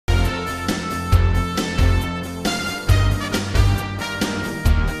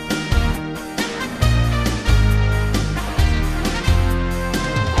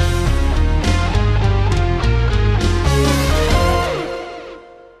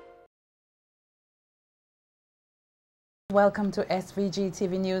Welcome to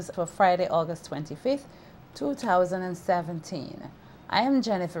SVG-TV News for Friday, August 25th, 2017. I am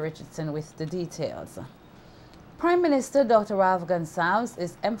Jennifer Richardson with the details. Prime Minister Dr. Ralph Gonsalves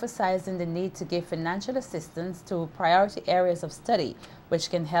is emphasizing the need to give financial assistance to priority areas of study, which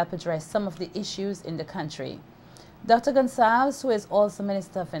can help address some of the issues in the country. Dr. Gonsalves, who is also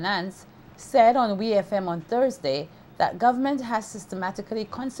Minister of Finance, said on WeFM on Thursday that government has systematically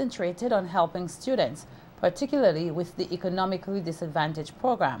concentrated on helping students, particularly with the economically disadvantaged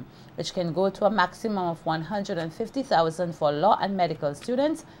program, which can go to a maximum of $150,000 for law and medical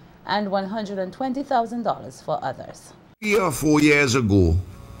students and $120,000 for others. 3 or 4 years ago,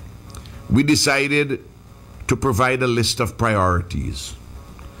 we decided to provide a list of priorities.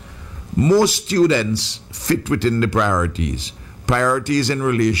 Most students fit within the priorities. Priorities in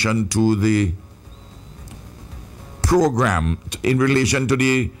relation to the program, in relation to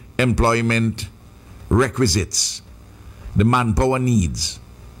the employment requisites, the manpower needs.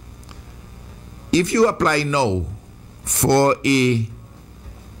 If you apply now for a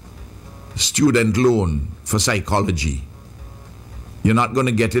student loan for psychology, you're not going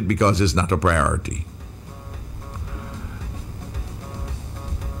to get it because it's not a priority.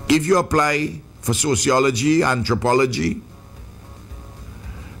 If you apply for sociology, anthropology,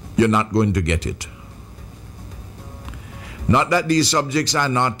 you're not going to get it. Not that these subjects are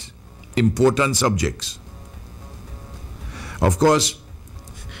not important subjects. Of course,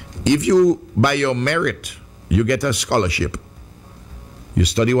 if you, by your merit, you get a scholarship, you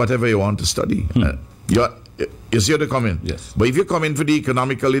study whatever you want to study. You see the comment? Yes. But if you come in for the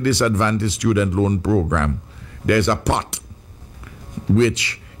economically disadvantaged student loan program, there's a pot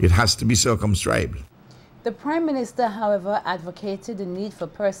which it has to be circumscribed. The Prime Minister, however, advocated the need for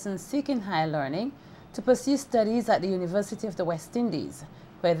persons seeking higher learning to pursue studies at the University of the West Indies,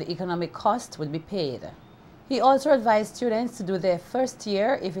 where the economic cost would be paid. He also advised students to do their first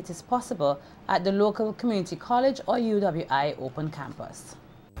year, if it is possible, at the local community college or UWI open campus.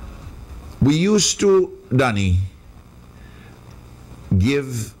 We used to, Danny,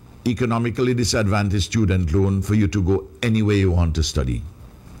 give economically disadvantaged student loan for you to go anywhere you want to study.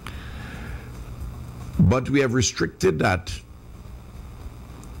 But we have restricted that,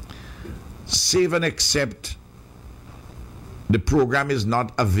 save and except the program is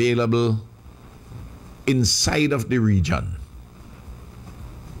not available inside of the region.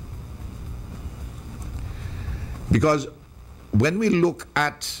 Because when we look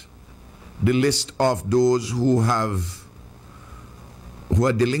at the list of those who are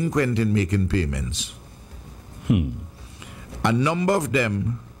delinquent in making payments, a number of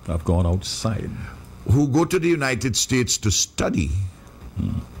them have gone outside, who go to the United States to study.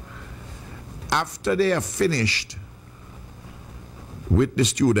 After they are finished with the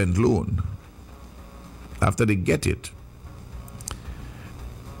student loan, after they get it,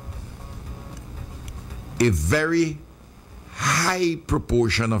 a very high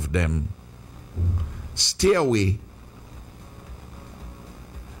proportion of them stay away,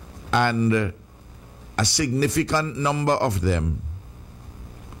 and a significant number of them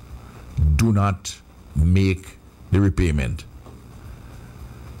do not make the repayment.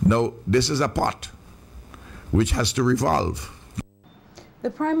 Now, this is a pot which has to revolve. The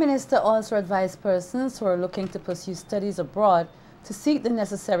Prime Minister also advised persons who are looking to pursue studies abroad to seek the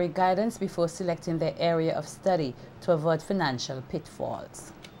necessary guidance before selecting their area of study to avoid financial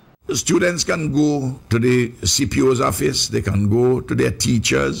pitfalls. Students can go to the CPO's office, they can go to their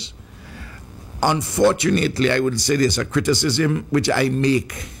teachers. Unfortunately, I would say there's a criticism which I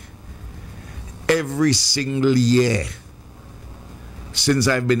make every single year since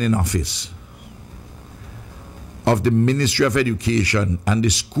I've been in office of the Ministry of Education and the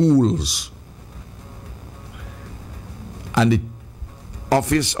schools and the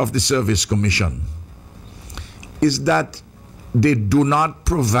Office of the Service Commission, is that they do not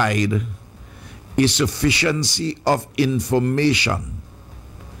provide a sufficiency of information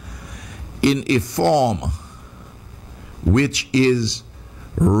in a form which is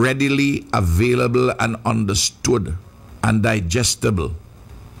readily available and understood and digestible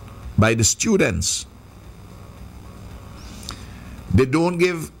by the students. They don't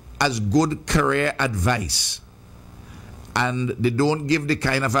give as good career advice, and they don't give the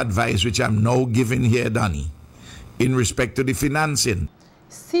kind of advice which I'm now giving here, Danny, in respect to the financing.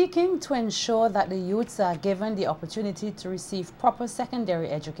 Seeking to ensure that the youths are given the opportunity to receive proper secondary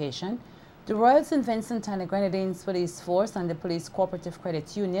education, the Royal St. Vincent and the Grenadines Police Force and the Police Cooperative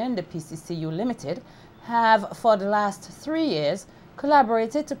Credit Union, the PCCU Limited, have for the last 3 years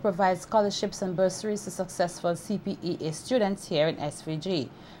collaborated to provide scholarships and bursaries to successful CPEA students here in SVG.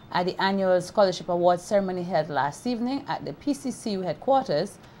 At the annual scholarship award ceremony held last evening at the PCCU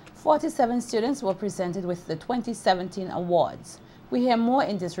headquarters, 47 students were presented with the 2017 awards. We hear more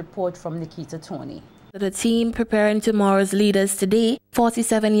in this report from Nikita Tony. The team preparing tomorrow's leaders today,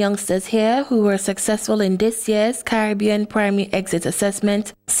 47 youngsters here who were successful in this year's Caribbean Primary Exit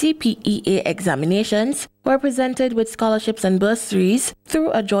Assessment CPEA examinations, were presented with scholarships and bursaries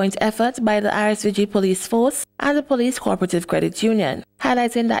through a joint effort by the RSVG Police Force and the Police Cooperative Credit Union,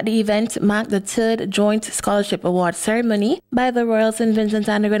 highlighting that the event marked the third joint scholarship award ceremony by the Royal St. Vincent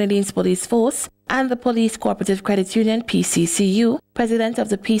and the Grenadines Police Force and the Police Cooperative Credit Union PCCU. President of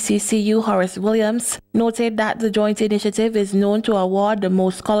the PCCU, Horace Williams, noted that the joint initiative is known to award the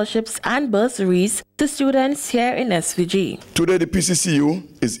most scholarships and bursaries to students here in SVG. Today, the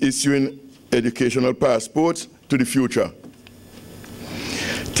PCCU is issuing educational passports to the future.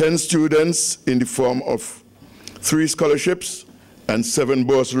 10 students in the form of 3 scholarships and 7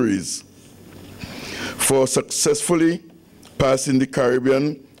 bursaries for successfully passing the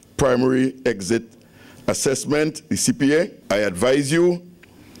Caribbean Primary Exit Assessment, the CPA. I advise you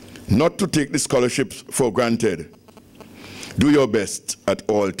not to take the scholarships for granted. Do your best at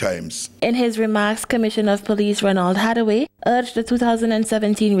all times. In his remarks, Commissioner of Police Ronald Hathaway urged the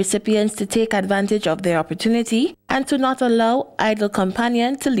 2017 recipients to take advantage of their opportunity and to not allow idle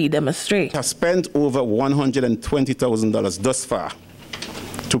companion to lead them astray. I have spent over $120,000 thus far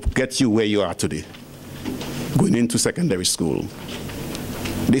to get you where you are today, going into secondary school.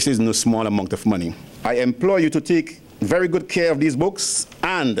 This is no small amount of money. I implore you to take very good care of these books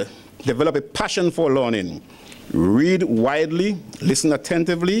and develop a passion for learning. Read widely, listen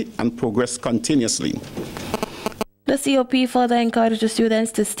attentively, and progress continuously. The COP further encouraged the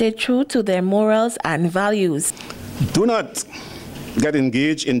students to stay true to their morals and values. Do not get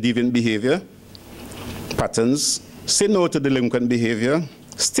engaged in deviant behavior, patterns, say no to delinquent behavior,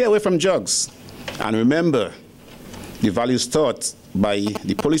 stay away from drugs, and remember the values taught by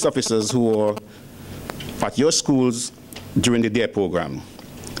the police officers who are at your schools during the day program.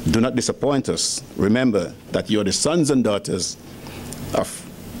 Do not disappoint us. Remember that you're the sons and daughters of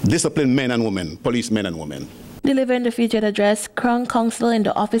disciplined men and women, policemen and women. Delivering the featured address, Crown Counsel in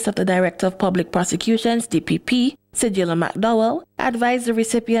the Office of the Director of Public Prosecutions, DPP, Sigilla McDowell, advised the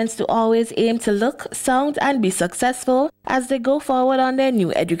recipients to always aim to look, sound, and be successful as they go forward on their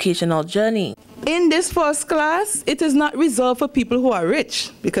new educational journey. In this first class, it is not reserved for people who are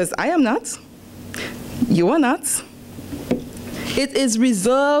rich, because I am not. You are not. It is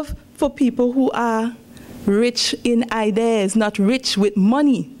reserved for people who are rich in ideas, not rich with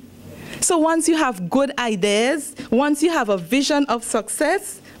money. So once you have good ideas, once you have a vision of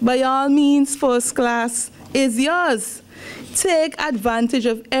success, by all means, first class is yours. Take advantage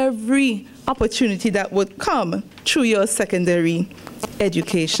of every opportunity that would come through your secondary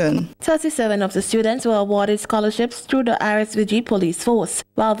education. 37 of the students were awarded scholarships through the RSVG Police Force,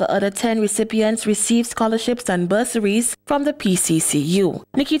 while the other 10 recipients received scholarships and bursaries from the PCCU.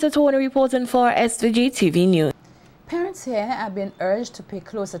 Nikita Tony reporting for SVG-TV News. Parents here have been urged to pay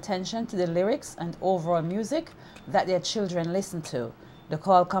close attention to the lyrics and overall music that their children listen to. The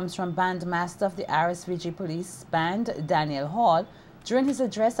call comes from bandmaster of the RSVG Police Band, Daniel Hall, during his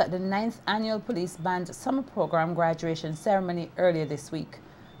address at the 9th Annual Police Band Summer Program graduation ceremony earlier this week.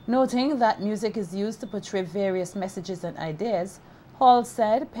 Noting that music is used to portray various messages and ideas, Hall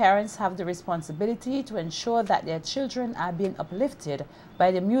said parents have the responsibility to ensure that their children are being uplifted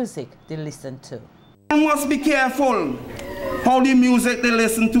by the music they listen to. One must be careful how the music they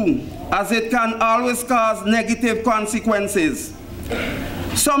listen to, as it can always cause negative consequences.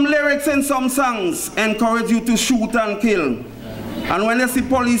 Some lyrics in some songs encourage you to shoot and kill. And when they see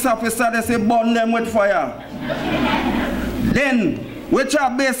police officers, they say burn them with fire. Then, which are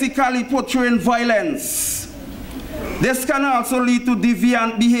basically portraying violence. This can also lead to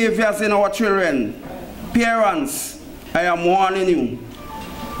deviant behaviors in our children. Parents, I am warning you.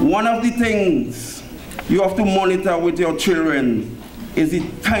 One of the things you have to monitor with your children is the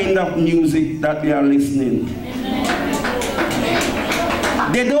kind of music that they are listening.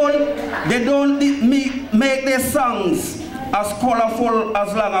 They don't make their songs as colorful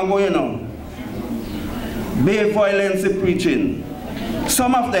as long ago, you know. Be violence preaching.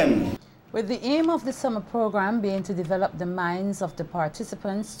 Some of them. With the aim of the summer program being to develop the minds of the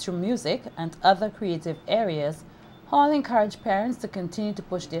participants through music and other creative areas, Hall encouraged parents to continue to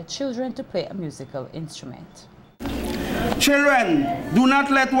push their children to play a musical instrument. Children, do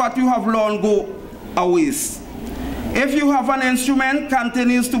not let what you have learned go a waste. If you have an instrument,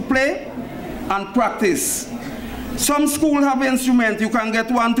 continue to play and practice. Some schools have instruments, you can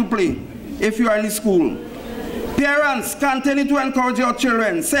get one to play if you are in the school. Parents, continue to encourage your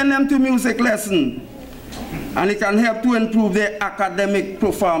children, send them to music lesson, and it can help to improve their academic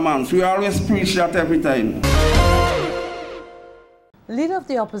performance. We always preach that every time. Leader of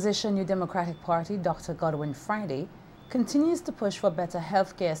the opposition New Democratic Party, Dr. Godwin Friday, continues to push for better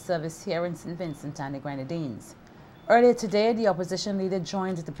healthcare service here in St. Vincent and the Grenadines. Earlier today, the opposition leader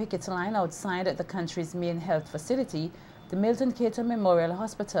joined the picket line outside the country's main health facility, the Milton Cater Memorial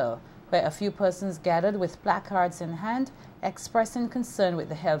Hospital, where a few persons gathered with placards in hand expressing concern with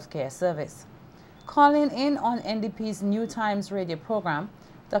the healthcare service. Calling in on NDP's New Times radio program,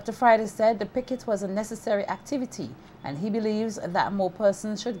 Dr. Friday said the picket was a necessary activity and he believes that more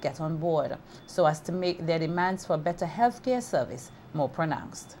persons should get on board so as to make their demands for better healthcare service more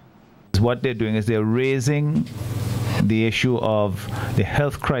pronounced. What they're doing is they're raising the issue of the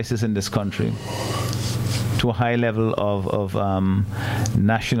health crisis in this country to a high level of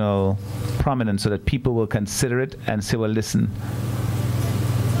national prominence so that people will consider it and say, well, listen,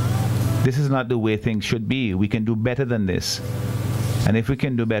 this is not the way things should be. We can do better than this. And if we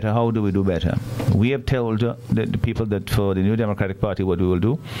can do better, how do we do better? We have told the people that for the New Democratic Party what we will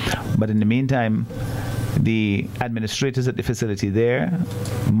do. But in the meantime, the administrators at the facility there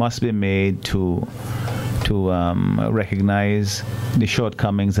must be made to recognize the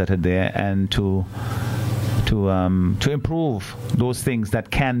shortcomings that are there and to improve those things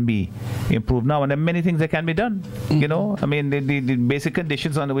that can be improved now. And there are many things that can be done. You know, I mean, the basic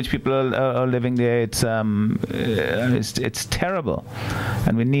conditions under which people are living there, it's terrible,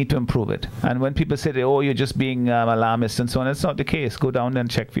 and we need to improve it. And when people say, "Oh, you're just being alarmist" and so on, it's not the case. Go down and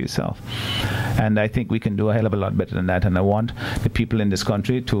check for yourself. And I think we can do a hell of a lot better than that. And I want the people in this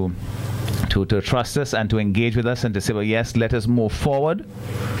country to trust us and to engage with us and to say, well, yes, let us move forward.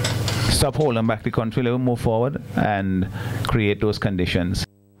 Stop holding back the country, let us move forward and create those conditions.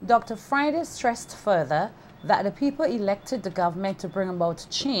 Dr. Friday stressed further that the people elected the government to bring about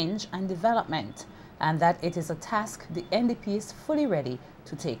change and development, and that it is a task the NDP is fully ready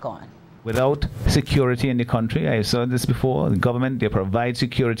to take on. Without security in the country, I saw this before, the government, they provide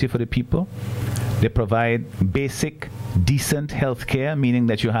security for the people. They provide basic, decent health care, meaning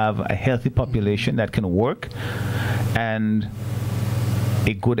that you have a healthy population that can work, and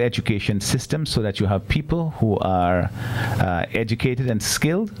a good education system so that you have people who are educated and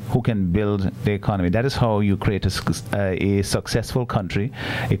skilled who can build the economy. That is how you create a successful country,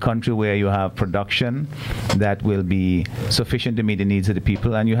 a country where you have production that will be sufficient to meet the needs of the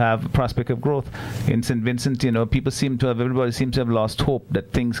people, and you have prospect of growth. In St. Vincent, you know, everybody seems to have lost hope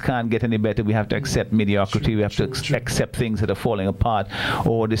that things can't get any better. We have to accept mediocrity. We have to accept things that are falling apart.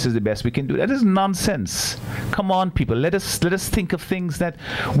 Oh, this is the best we can do. That is nonsense. Come on, people. Let us think of things that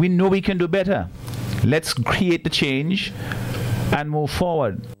we know we can do better. Let's create the change and move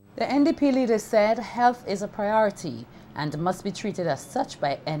forward. The NDP leader said health is a priority and must be treated as such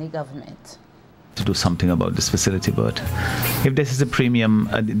by any government. To do something about this facility, but if this is a premium,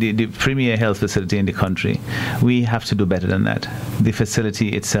 the premier health facility in the country, we have to do better than that. The facility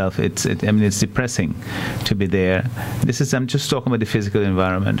itself, I mean, it's depressing to be there. I'm just talking about the physical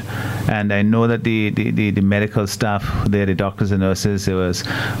environment, and I know that the medical staff there, the doctors and nurses, there was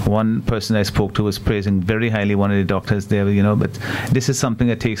one person I spoke to was praising very highly one of the doctors there, you know, but this is something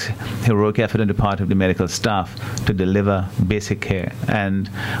that takes heroic effort on the part of the medical staff to deliver basic care, and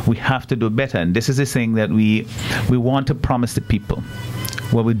we have to do better. And this is the thing that we want to promise the people.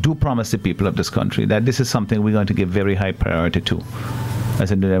 Well, we do promise the people of this country that this is something we're going to give very high priority to as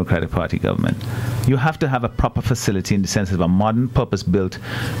a New Democratic Party government. You have to have a proper facility in the sense of a modern, purpose-built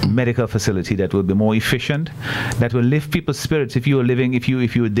medical facility that will be more efficient, that will lift people's spirits if you're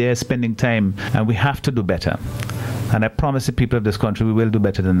there spending time, and we have to do better. And I promise the people of this country we will do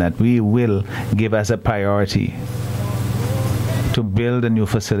better than that. We will give as a priority to build a new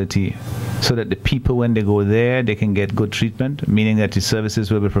facility so that the people, when they go there, they can get good treatment, meaning that the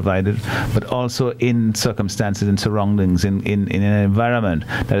services will be provided, but also in circumstances and surroundings, in an environment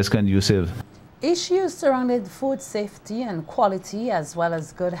that is conducive. Issues surrounding food safety and quality, as well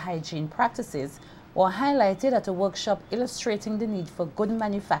as good hygiene practices, were highlighted at a workshop illustrating the need for good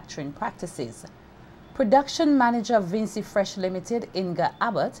manufacturing practices. Production manager Vinci Fresh Limited, Inga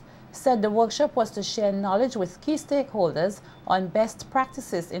Abbott, said the workshop was to share knowledge with key stakeholders on best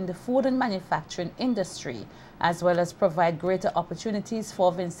practices in the food and manufacturing industry, as well as provide greater opportunities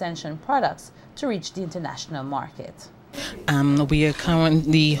for Vincentian products to reach the international market. We are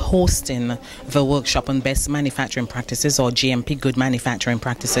currently hosting the workshop on best manufacturing practices, or GMP, good manufacturing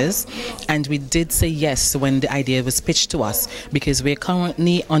practices, and we did say yes when the idea was pitched to us, because we're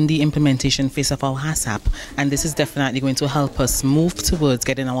currently on the implementation phase of our HACCP, and this is definitely going to help us move towards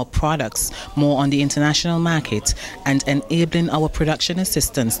getting our products more on the international market and enabling our production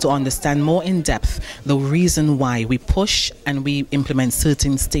assistants to understand more in depth the reason why we push and we implement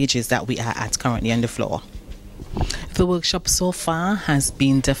certain stages that we are at currently on the floor. The workshop so far has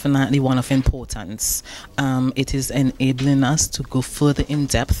been definitely one of importance. It is enabling us to go further in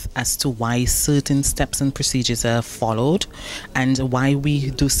depth as to why certain steps and procedures are followed and why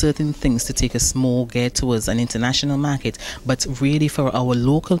we do certain things to take us more geared towards an international market, but really for our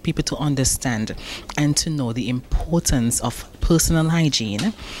local people to understand and to know the importance of personal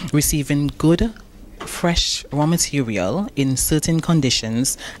hygiene, receiving good fresh raw material in certain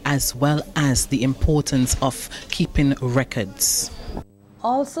conditions, as well as the importance of keeping records.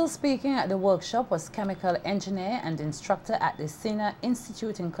 Also speaking at the workshop was chemical engineer and instructor at the Senior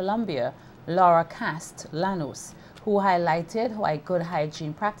Institute in Colombia, Laura Cast-Lanos, who highlighted why good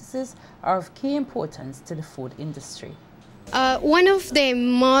hygiene practices are of key importance to the food industry. One of the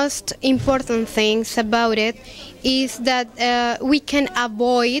most important things about it is that we can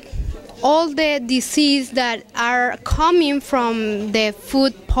avoid all the disease that are coming from the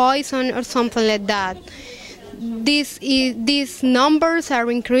food poison or something like that. These numbers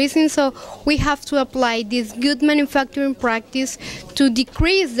are increasing, so we have to apply this good manufacturing practice to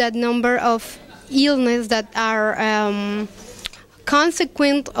decrease that number of illness that are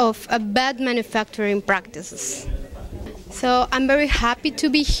consequent of bad manufacturing practices. So I'm very happy to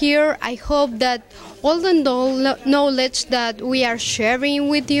be here. I hope that all the knowledge that we are sharing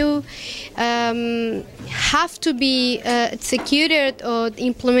with you have to be executed or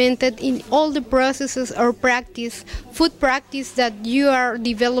implemented in all the processes or food practice that you are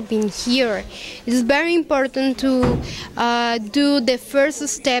developing here. It's very important to do the first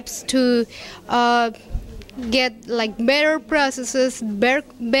steps to get like better processes,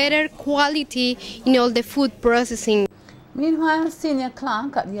 better quality in all the food processing. Meanwhile, senior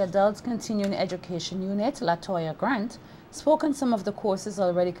clerk at the Adult Continuing Education Unit, Latoya Grant, spoke on some of the courses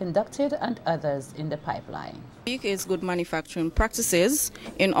already conducted and others in the pipeline. This week is Good Manufacturing Practices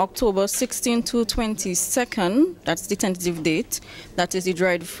in October 16 to 22nd, that's the tentative date, that is the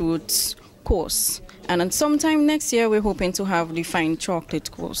dried fruits course. And then sometime next year, we're hoping to have the fine chocolate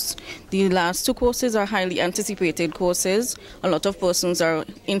course. The last two courses are highly anticipated courses. A lot of persons are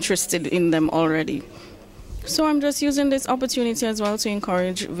interested in them already. So I'm just using this opportunity as well to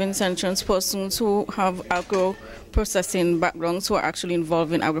encourage Vincentians, persons who have agro-processing backgrounds, who are actually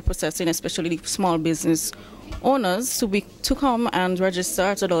involved in agro-processing, especially small business owners, to come and register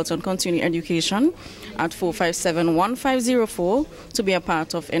at Adult and Continuing Education at 457-1504 to be a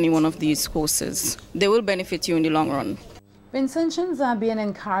part of any one of these courses. They will benefit you in the long run. Vincentians are being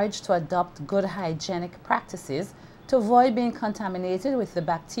encouraged to adopt good hygienic practices to avoid being contaminated with the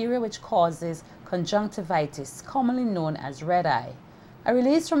bacteria which causes conjunctivitis, commonly known as red eye. A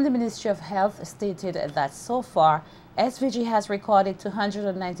release from the Ministry of Health stated that so far, SVG has recorded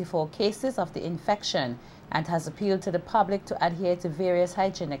 294 cases of the infection and has appealed to the public to adhere to various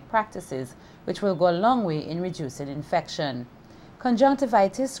hygienic practices, which will go a long way in reducing infection.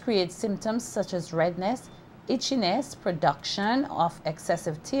 Conjunctivitis creates symptoms such as redness, itchiness, production of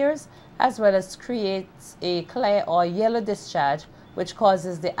excessive tears, as well as creates a clear or yellow discharge which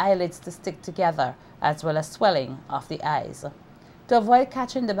causes the eyelids to stick together, as well as swelling of the eyes. To avoid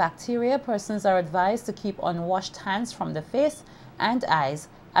catching the bacteria, persons are advised to keep unwashed hands from the face and eyes,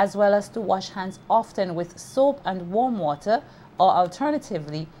 as well as to wash hands often with soap and warm water, or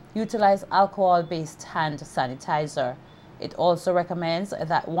alternatively, utilize alcohol-based hand sanitizer. It also recommends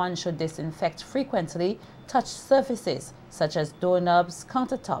that one should disinfect frequently touched surfaces such as doorknobs,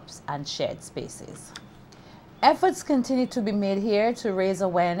 countertops, and shared spaces. Efforts continue to be made here to raise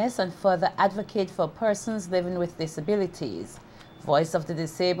awareness and further advocate for persons living with disabilities. Voice of the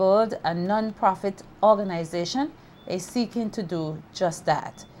Disabled, a non-profit organization, is seeking to do just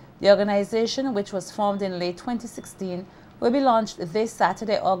that. The organization, which was formed in late 2016, will be launched this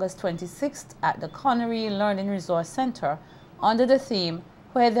Saturday, August 26th at the Connery Learning Resource Center under the theme,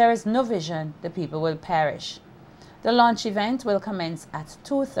 "Where there is no vision, the people will perish." The launch event will commence at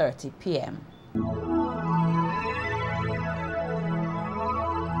 2:30 p.m.